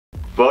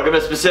Welcome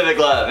to Specific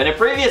Love. In a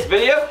previous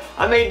video,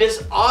 I made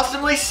this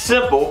awesomely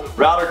simple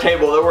router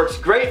table that works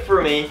great for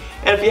me.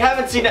 And if you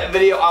haven't seen that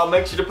video, I'll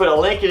make sure to put a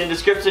link in the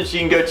description so you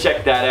can go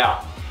check that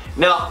out.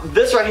 Now,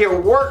 this right here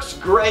works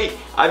great.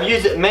 I've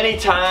used it many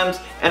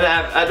times and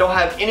I don't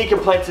have any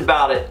complaints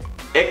about it,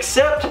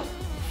 except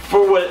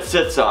for what it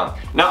sits on.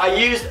 Now, I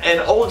used an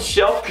old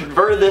shelf,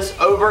 converted this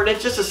over, and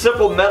it's just a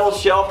simple metal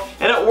shelf,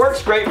 and it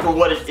works great for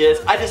what it is.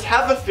 I just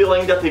have a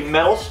feeling that the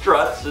metal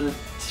struts and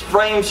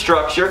frame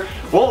structure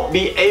won't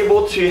be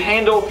able to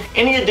handle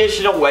any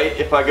additional weight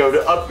if I go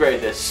to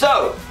upgrade this.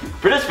 So,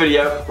 for this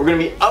video, we're going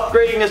to be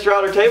upgrading this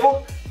router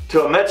table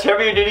to a much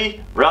heavier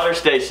duty router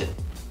station.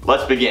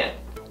 Let's begin.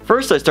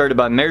 First, I started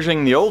by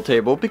measuring the old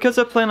table because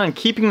I plan on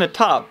keeping the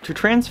top to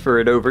transfer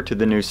it over to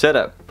the new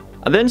setup.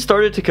 I then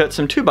started to cut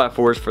some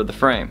 2x4s for the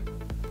frame.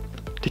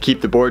 To keep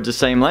the boards the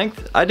same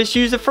length, I just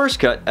used the first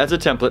cut as a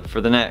template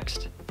for the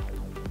next.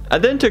 I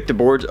then took the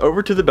boards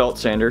over to the belt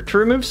sander to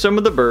remove some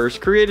of the burrs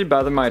created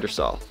by the miter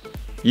saw.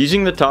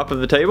 Using the top of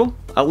the table,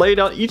 I laid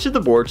out each of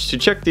the boards to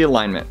check the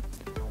alignment,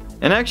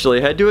 and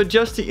actually had to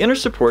adjust the inner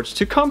supports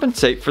to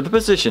compensate for the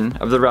position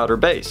of the router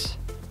base.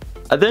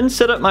 I then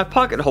set up my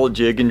pocket hole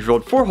jig and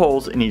drilled 4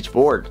 holes in each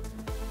board.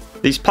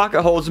 These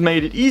pocket holes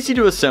made it easy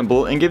to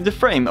assemble and gave the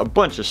frame a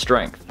bunch of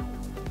strength.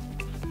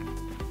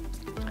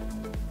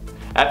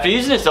 After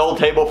using this old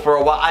table for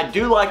a while, I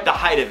do like the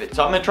height of it,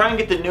 so I'm going to try and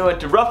get the new one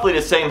to roughly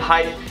the same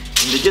height.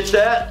 And to get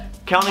that,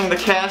 counting the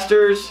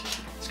casters,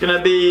 it's going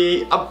to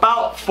be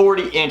about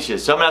 40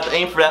 inches, so I'm going to have to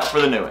aim for that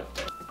for the new one.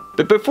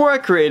 But before I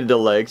created the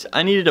legs,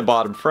 I needed a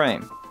bottom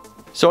frame.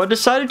 So I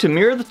decided to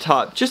mirror the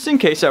top just in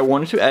case I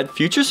wanted to add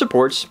future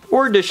supports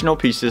or additional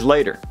pieces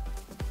later.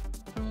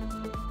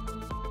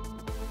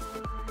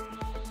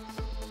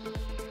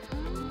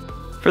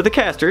 For the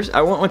casters,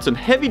 I went with some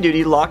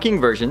heavy-duty locking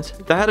versions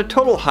that had a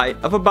total height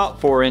of about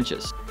 4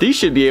 inches. These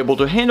should be able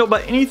to handle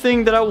by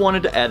anything that I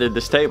wanted to add to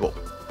this table.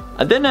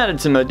 I then added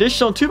some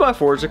additional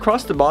 2x4s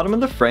across the bottom of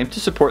the frame to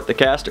support the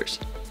casters.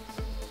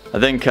 I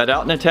then cut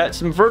out and attached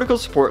some vertical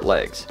support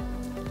legs.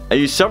 I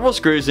used several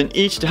screws in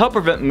each to help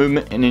prevent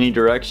movement in any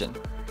direction.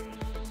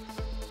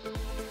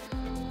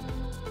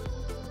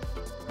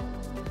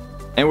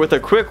 And with a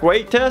quick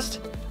weight test,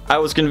 I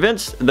was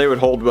convinced they would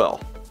hold well.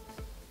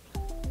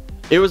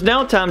 It was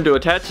now time to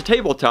attach the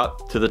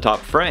tabletop to the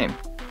top frame.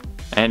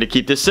 And to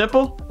keep this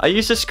simple, I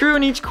used a screw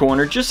in each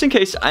corner just in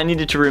case I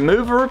needed to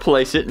remove or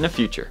replace it in the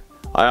future.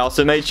 I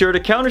also made sure to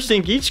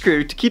countersink each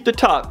screw to keep the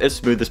top as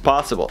smooth as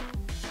possible.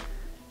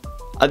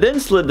 I then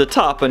slid the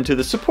top onto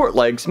the support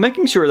legs,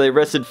 making sure they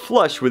rested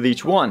flush with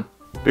each one,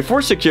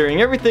 before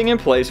securing everything in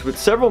place with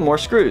several more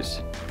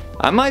screws.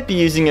 I might be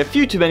using a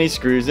few too many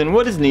screws than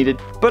what is needed,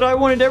 but I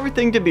wanted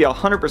everything to be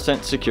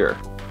 100% secure.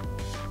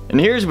 And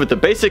here's what the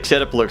basic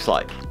setup looks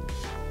like.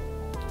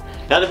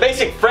 Now, the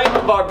basic frame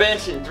of our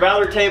bench and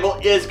router table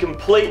is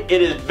complete.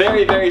 It is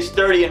very, very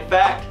sturdy. In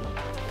fact,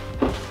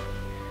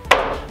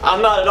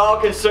 I'm not at all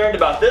concerned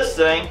about this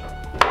thing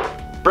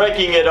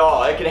breaking at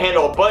all. It can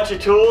handle a bunch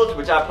of tools,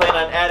 which I plan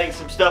on adding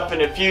some stuff in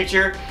the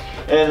future.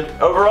 And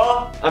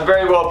overall, I'm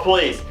very well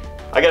pleased.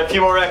 I got a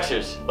few more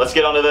extras. Let's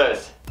get onto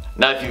those.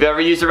 Now, if you've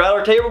ever used a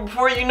router table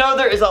before, you know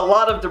there is a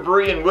lot of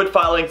debris and wood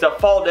filings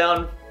that fall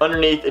down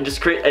underneath and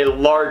just create a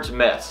large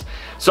mess.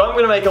 So I'm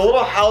going to make a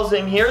little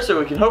housing here so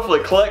we can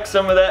hopefully collect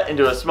some of that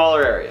into a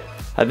smaller area.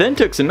 I then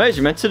took some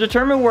measurements to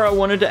determine where I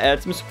wanted to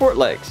add some support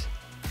legs.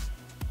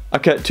 I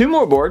cut 2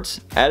 more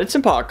boards, added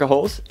some pocket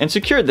holes, and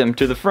secured them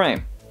to the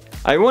frame.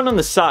 I went on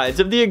the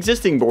sides of the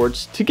existing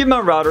boards to give my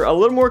router a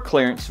little more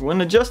clearance when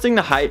adjusting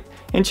the height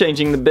and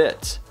changing the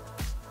bits.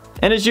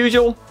 And as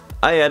usual,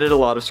 I added a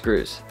lot of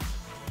screws.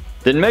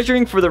 Then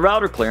measuring for the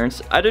router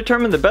clearance, I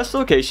determined the best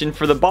location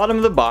for the bottom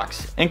of the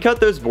box and cut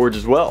those boards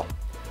as well.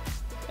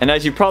 And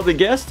as you probably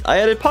guessed, I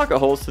added pocket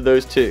holes to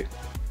those too.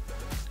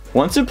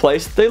 Once in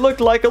place, they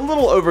looked like a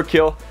little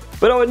overkill,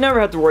 but I would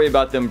never have to worry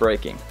about them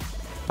breaking.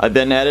 I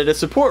then added a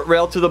support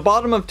rail to the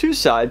bottom of 2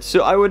 sides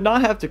so I would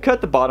not have to cut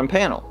the bottom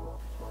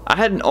panel. I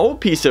had an old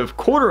piece of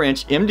 1/4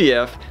 inch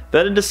MDF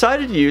that I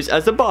decided to use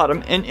as the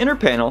bottom and inner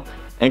panel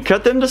and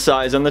cut them to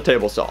size on the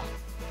table saw.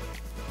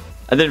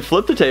 I then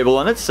flipped the table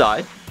on its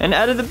side and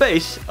added the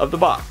base of the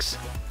box.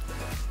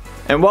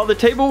 And while the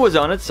table was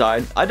on its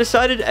side, I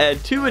decided to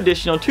add 2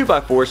 additional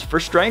 2x4s for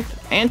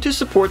strength and to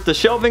support the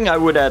shelving I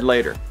would add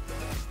later.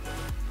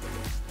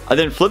 I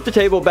then flipped the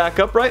table back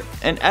upright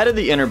and added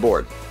the inner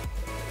board.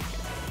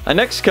 I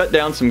next cut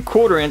down some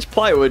 1/4 inch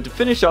plywood to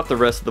finish off the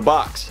rest of the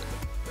box.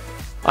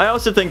 I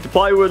also think the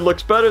plywood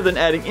looks better than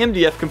adding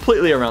MDF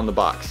completely around the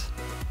box.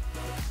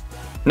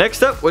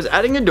 Next up was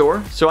adding a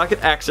door so I could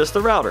access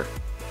the router.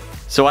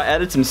 So I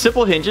added some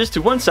simple hinges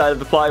to one side of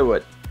the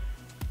plywood.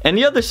 And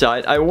the other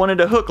side, I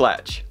wanted a hook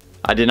latch.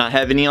 I did not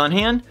have any on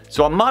hand,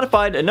 so I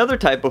modified another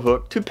type of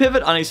hook to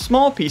pivot on a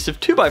small piece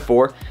of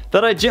 2x4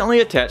 that I gently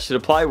attached to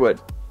the plywood.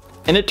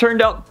 And it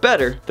turned out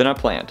better than I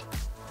planned.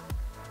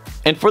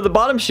 And for the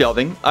bottom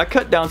shelving, I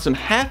cut down some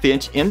 1/2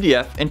 inch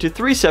MDF into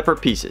 3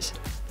 separate pieces,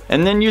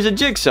 and then used a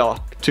jigsaw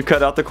to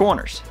cut out the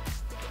corners.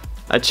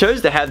 I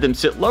chose to have them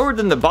sit lower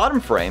than the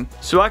bottom frame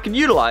so I could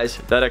utilize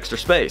that extra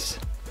space.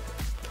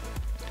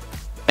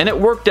 And it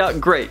worked out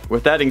great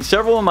with adding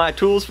several of my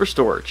tools for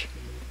storage.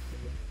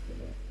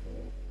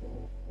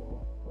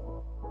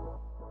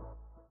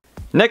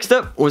 Next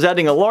up was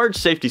adding a large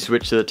safety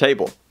switch to the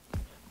table.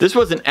 This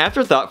was an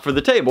afterthought for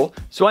the table,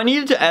 so I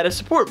needed to add a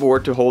support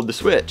board to hold the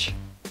switch.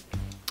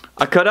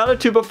 I cut out a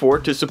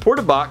 2x4 to support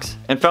a box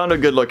and found a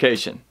good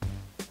location.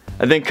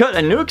 I then cut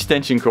a new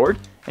extension cord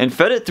and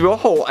fed it through a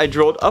hole I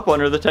drilled up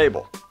under the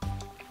table.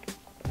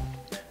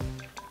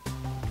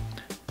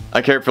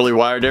 I carefully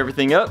wired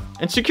everything up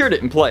and secured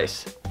it in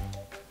place.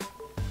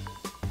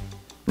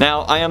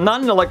 Now, I am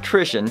not an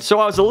electrician, so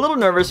I was a little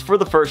nervous for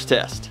the first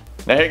test.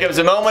 Now here comes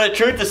a moment of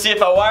truth to see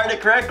if I wired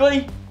it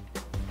correctly.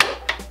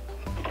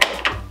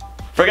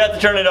 Forgot to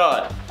turn it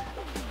on.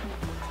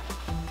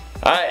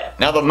 Alright,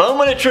 now the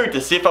moment of truth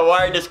to see if I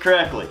wired this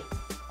correctly.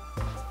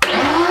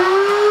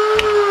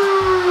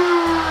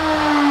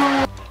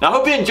 Now I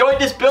hope you enjoyed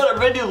this build. I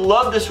really do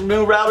love this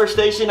new router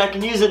station. I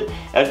can use it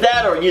as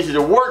that, or use it as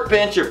a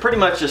workbench, or pretty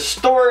much just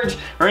storage,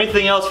 or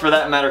anything else for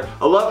that matter.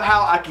 I love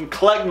how I can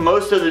collect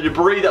most of the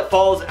debris that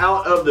falls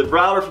out of the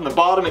router from the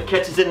bottom. It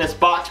catches in this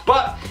box,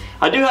 but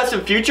I do have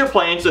some future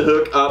plans to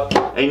hook up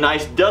a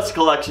nice dust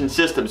collection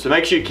system, so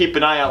make sure you keep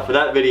an eye out for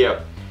that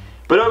video.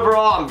 But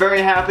overall, I'm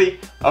very happy.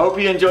 I hope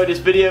you enjoyed this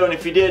video, and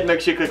if you did, make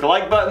sure you click the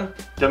like button.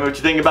 Tell me what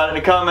you think about it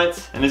in the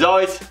comments, and as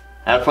always,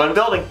 have fun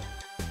building.